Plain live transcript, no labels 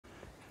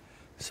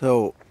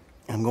So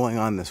I'm going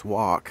on this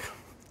walk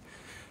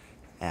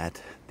at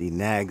the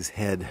Nags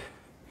Head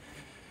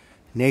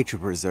Nature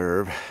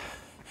Preserve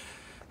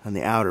on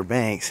the Outer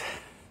Banks,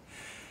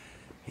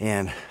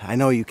 and I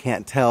know you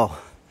can't tell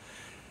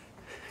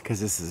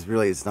because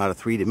it's not a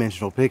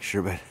three-dimensional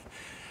picture, but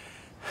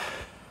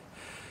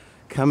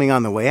coming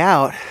on the way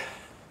out,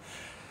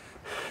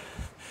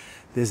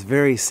 this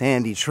very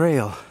sandy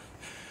trail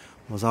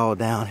was all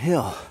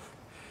downhill.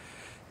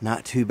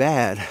 Not too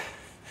bad.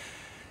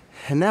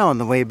 And now on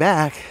the way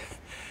back,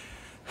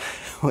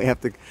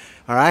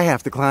 I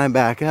have to climb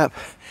back up,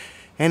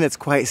 and it's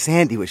quite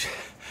sandy, which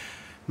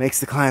makes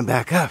the climb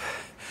back up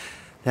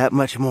that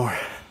much more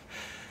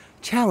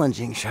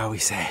challenging, shall we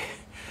say.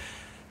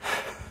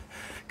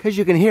 Because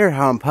you can hear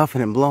how I'm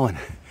puffing and blowing.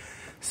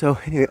 So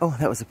anyway, oh,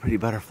 that was a pretty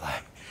butterfly.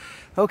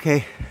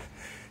 Okay,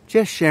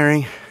 just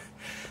sharing.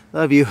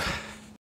 Love you.